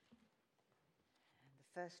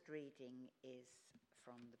First reading is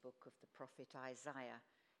from the book of the prophet Isaiah,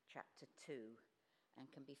 chapter 2,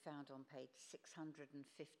 and can be found on page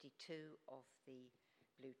 652 of the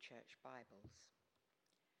Blue Church Bibles.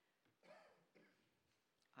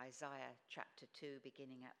 Isaiah chapter 2,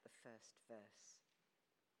 beginning at the first verse.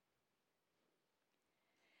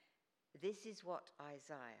 This is what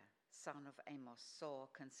Isaiah, son of Amos,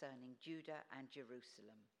 saw concerning Judah and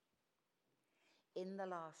Jerusalem. In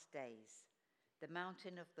the last days, the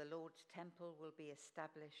mountain of the Lord's temple will be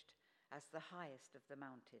established as the highest of the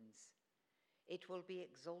mountains. It will be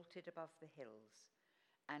exalted above the hills,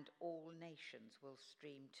 and all nations will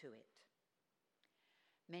stream to it.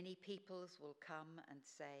 Many peoples will come and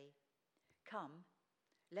say, "Come,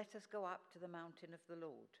 let us go up to the mountain of the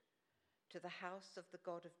Lord, to the house of the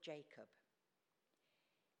God of Jacob.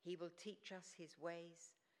 He will teach us his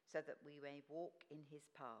ways so that we may walk in his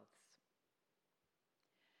paths.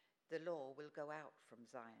 The law will go out from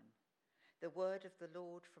Zion, the word of the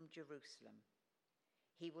Lord from Jerusalem.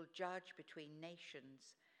 He will judge between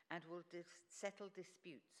nations and will settle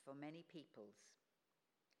disputes for many peoples.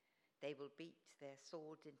 They will beat their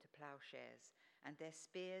swords into plowshares and their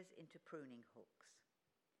spears into pruning hooks.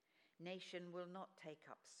 Nation will not take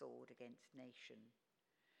up sword against nation,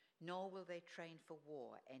 nor will they train for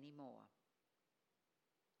war any more.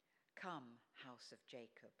 Come, house of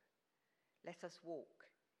Jacob, let us walk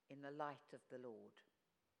in the light of the Lord."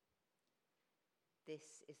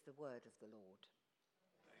 This is the word of the Lord.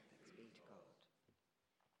 Thanks be to God.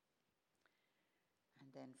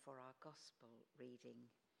 And then for our gospel reading,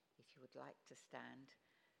 if you would like to stand,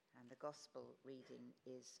 and the gospel reading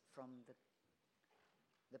is from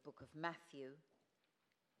the book of Matthew,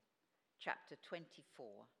 chapter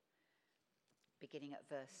 24, beginning at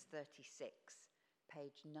verse 36,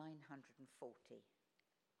 page 940.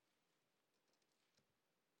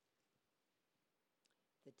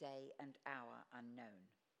 The day and hour unknown.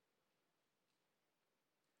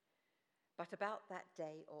 But about that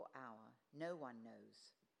day or hour no one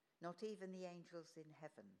knows, not even the angels in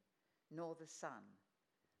heaven, nor the Son,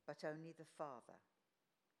 but only the Father.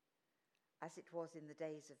 As it was in the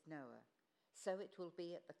days of Noah, so it will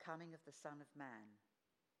be at the coming of the Son of Man.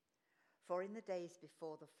 For in the days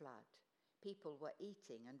before the flood, people were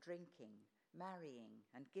eating and drinking, marrying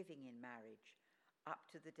and giving in marriage, up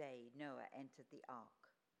to the day Noah entered the ark.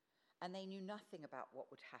 And they knew nothing about what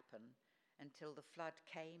would happen until the flood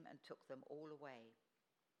came and took them all away.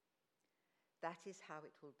 That is how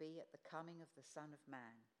it will be at the coming of the Son of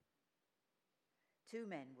Man. 2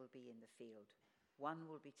 men will be in the field. One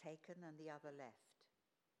will be taken and the other left.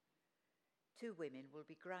 2 women will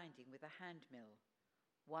be grinding with a handmill.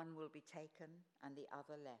 One will be taken and the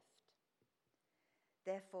other left.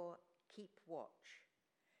 Therefore, keep watch,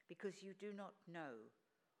 because you do not know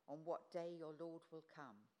on what day your Lord will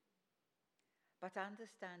come. But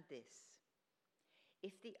understand this: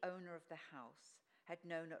 if the owner of the house had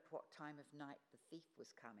known at what time of night the thief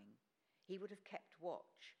was coming, he would have kept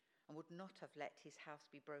watch and would not have let his house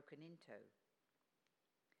be broken into.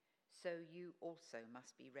 So you also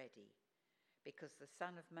must be ready, because the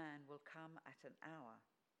Son of Man will come at an hour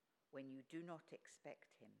when you do not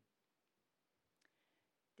expect him.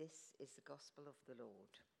 This is the gospel of the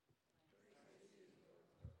Lord.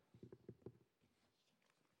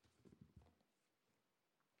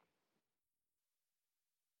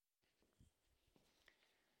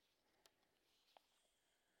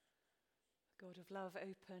 God of love,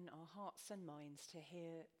 open our hearts and minds to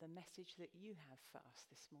hear the message that you have for us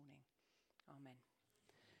this morning. Amen.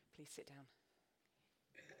 Please sit down.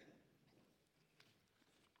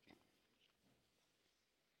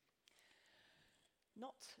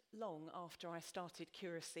 Not long after I started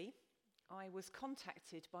Curacy, I was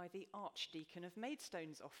contacted by the Archdeacon of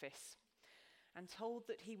Maidstone's office and told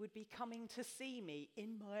that he would be coming to see me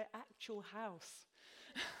in my actual house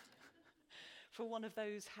for one of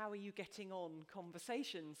those "how are you getting on"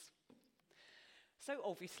 conversations. So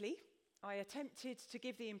obviously, I attempted to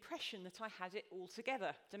give the impression that I had it all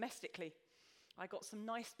together domestically. I got some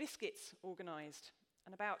nice biscuits organised,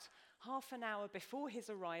 and about half an hour before his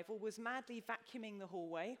arrival was madly vacuuming the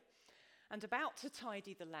hallway and about to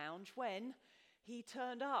tidy the lounge when he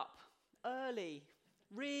turned up early,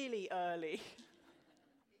 really early.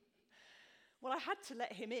 Well, I had to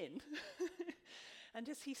let him in. And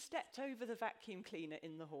as he stepped over the vacuum cleaner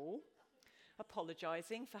in the hall,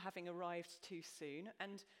 apologising for having arrived too soon,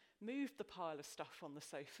 and moved the pile of stuff on the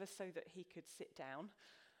sofa so that he could sit down,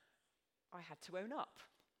 I had to own up.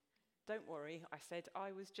 "Don't worry," I said,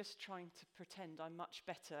 "I was just trying to pretend I'm much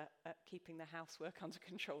better at keeping the housework under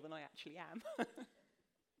control than I actually am."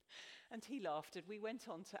 And he laughed, and we went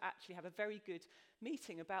on to actually have a very good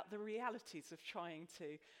meeting about the realities of trying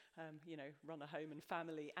to, run a home and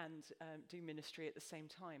family and do ministry at the same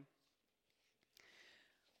time.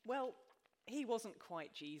 Well, he wasn't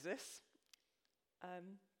quite Jesus,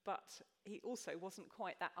 but he also wasn't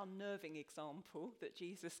quite that unnerving example that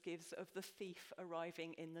Jesus gives of the thief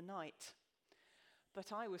arriving in the night.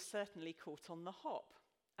 But I was certainly caught on the hop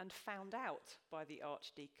and found out by the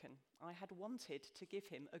archdeacon. I had wanted to give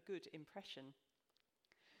him a good impression.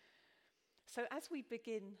 So as we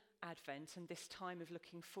begin Advent and this time of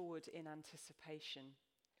looking forward in anticipation,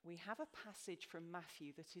 we have a passage from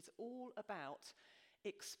Matthew that is all about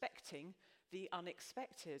expecting the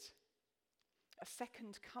unexpected. A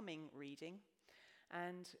second coming reading,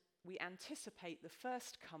 and we anticipate the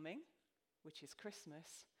first coming, which is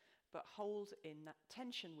Christmas, but hold in that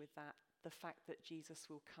tension with that the fact that Jesus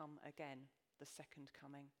will come again, the second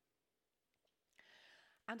coming.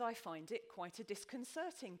 And I find it quite a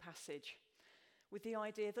disconcerting passage, with the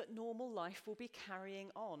idea that normal life will be carrying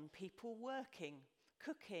on, people working,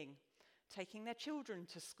 cooking, taking their children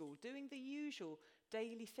to school, doing the usual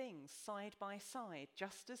daily things side by side,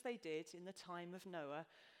 just as they did in the time of Noah.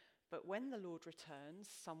 But when the Lord returns,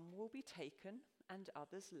 some will be taken and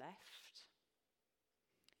others left.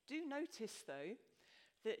 Do notice, though,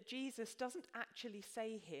 that Jesus doesn't actually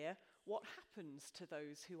say here what happens to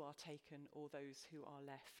those who are taken or those who are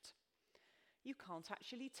left. You can't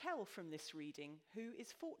actually tell from this reading who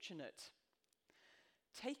is fortunate.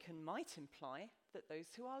 Taken might imply that those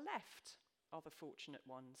who are left are the fortunate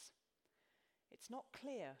ones. It's not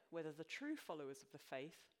clear whether the true followers of the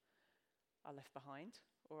faith are left behind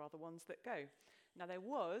or are the ones that go. Now, there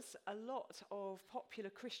was a lot of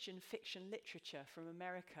popular Christian fiction literature from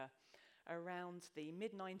America around the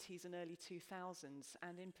mid-90s and early 2000s,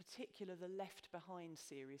 and in particular the Left Behind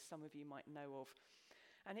series, some of you might know of.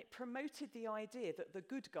 And it promoted the idea that the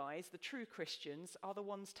good guys, the true Christians, are the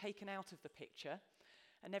ones taken out of the picture,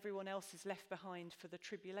 and everyone else is left behind for the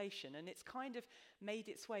tribulation. And it's kind of made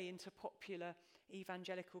its way into popular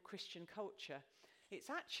evangelical Christian culture.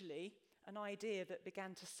 It's actually an idea that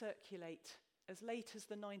began to circulate as late as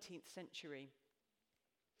the 19th century.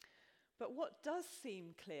 But what does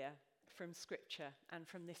seem clear from Scripture and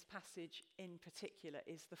from this passage in particular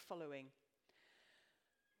is the following.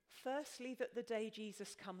 Firstly, that the day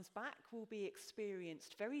Jesus comes back will be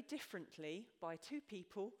experienced very differently by two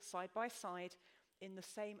people side by side in the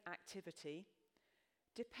same activity,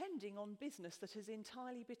 depending on business that is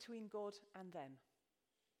entirely between God and them.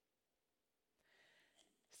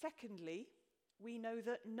 Secondly, we know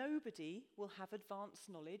that nobody will have advanced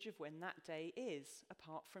knowledge of when that day is,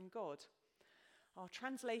 apart from God. Our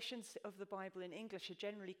translations of the Bible in English are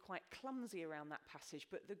generally quite clumsy around that passage,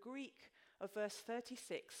 but the Greek of verse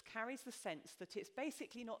 36 carries the sense that it's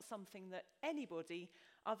basically not something that anybody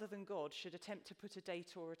other than God should attempt to put a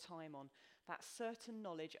date or a time on. That certain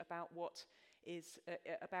knowledge about what is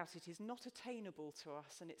about it is not attainable to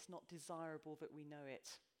us, and it's not desirable that we know it.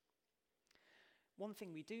 One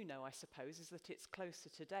thing we do know, I suppose, is that it's closer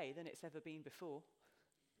today than it's ever been before.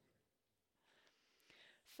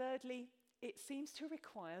 Thirdly, it seems to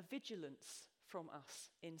require vigilance from us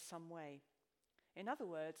in some way. In other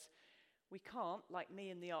words, we can't, like me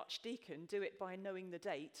and the archdeacon, do it by knowing the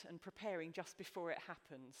date and preparing just before it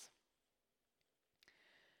happens.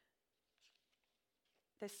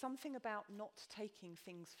 There's something about not taking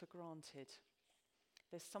things for granted.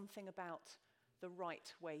 There's something about the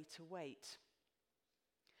right way to wait.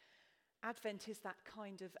 Advent is that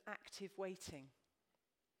kind of active waiting.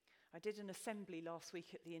 I did an assembly last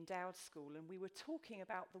week at the Endowed School, and we were talking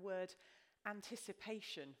about the word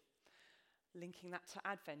anticipation, linking that to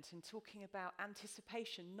Advent, and talking about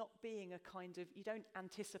anticipation not being a kind of, you don't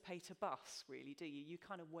anticipate a bus, really, do you? You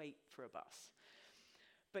kind of wait for a bus.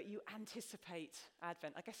 But you anticipate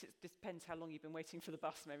Advent. I guess it depends how long you've been waiting for the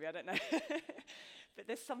bus, maybe, I don't know. But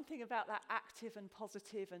there's something about that active and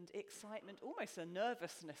positive and excitement, almost a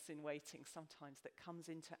nervousness in waiting sometimes that comes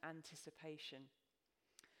into anticipation.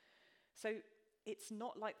 So it's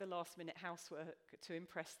not like the last-minute housework to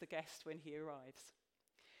impress the guest when he arrives.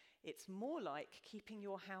 It's more like keeping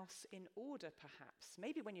your house in order, perhaps,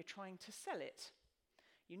 maybe when you're trying to sell it.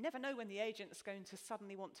 You never know when the agent's going to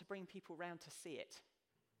suddenly want to bring people round to see it.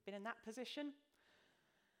 Been in that position?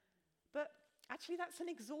 But actually, that's an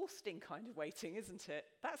exhausting kind of waiting, isn't it?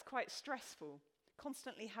 That's quite stressful,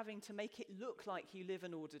 constantly having to make it look like you live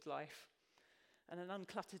an ordered life and an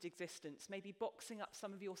uncluttered existence, maybe boxing up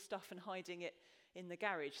some of your stuff and hiding it in the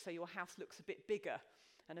garage so your house looks a bit bigger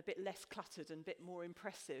and a bit less cluttered and a bit more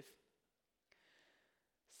impressive.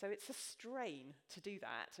 So it's a strain to do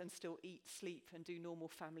that and still eat, sleep, and do normal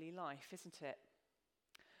family life, isn't it?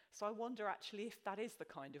 So I wonder actually if that is the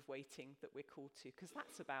kind of waiting that we're called to, because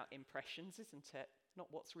that's about impressions, isn't it? Not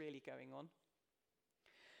what's really going on.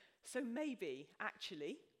 So maybe,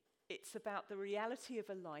 actually, it's about the reality of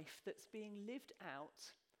a life that's being lived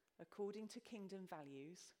out according to kingdom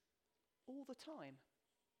values all the time.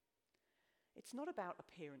 It's not about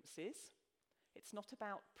appearances. It's not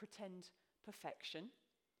about pretend perfection.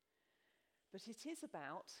 But it is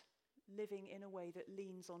about living in a way that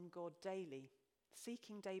leans on God daily,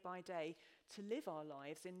 seeking day by day to live our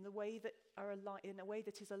lives in a way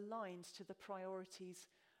that is aligned to the priorities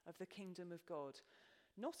of the kingdom of God.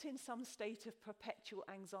 Not in some state of perpetual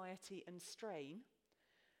anxiety and strain,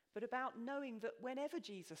 but about knowing that whenever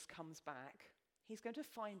Jesus comes back, he's going to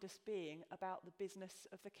find us being about the business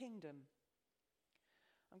of the kingdom.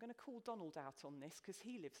 I'm going to call Donald out on this because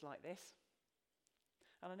he lives like this.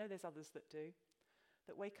 And I know there's others that do,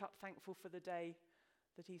 that wake up thankful for the day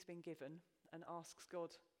that he's been given and asks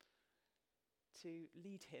God to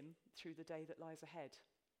lead him through the day that lies ahead.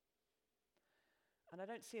 And I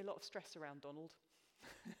don't see a lot of stress around Donald.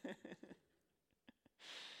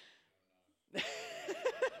 I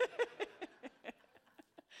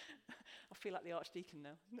feel like the Archdeacon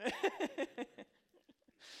now.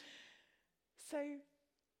 So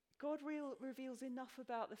God reveals enough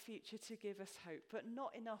about the future to give us hope, but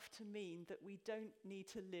not enough to mean that we don't need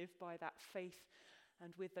to live by that faith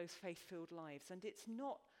and with those faith-filled lives. And it's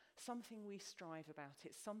not something we strive about.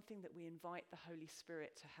 It's something that we invite the Holy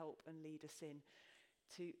Spirit to help and lead us in,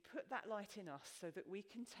 to put that light in us so that we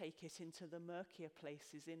can take it into the murkier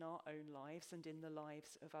places in our own lives and in the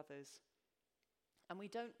lives of others. And we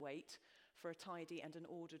don't wait for a tidy and an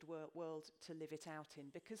ordered world to live it out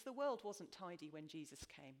in, because the world wasn't tidy when Jesus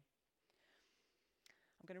came.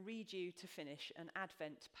 I'm going to read you to finish an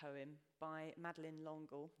Advent poem by Madeleine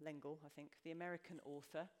L'Engle, I think, the American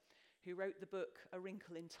author, who wrote the book A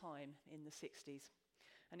Wrinkle in Time in the 60s.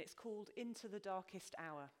 And it's called Into the Darkest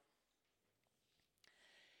Hour.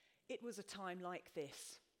 It was a time like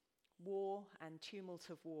this, war and tumult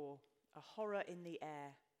of war, a horror in the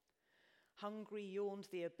air. Hungry yawned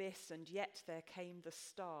the abyss, and yet there came the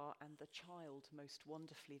star and the child most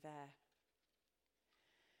wonderfully there.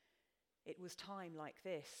 It was time like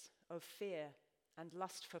this, of fear and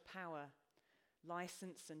lust for power,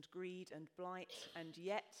 license and greed and blight, and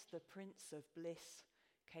yet the Prince of Bliss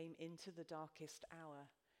came into the darkest hour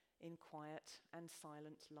in quiet and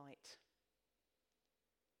silent light.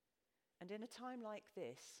 And in a time like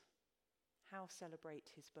this, how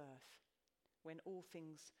celebrate his birth, when all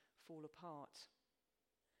things fall apart?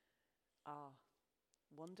 Ah,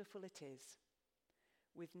 wonderful it is,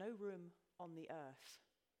 with no room on the earth,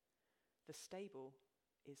 the stable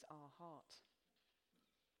is our heart.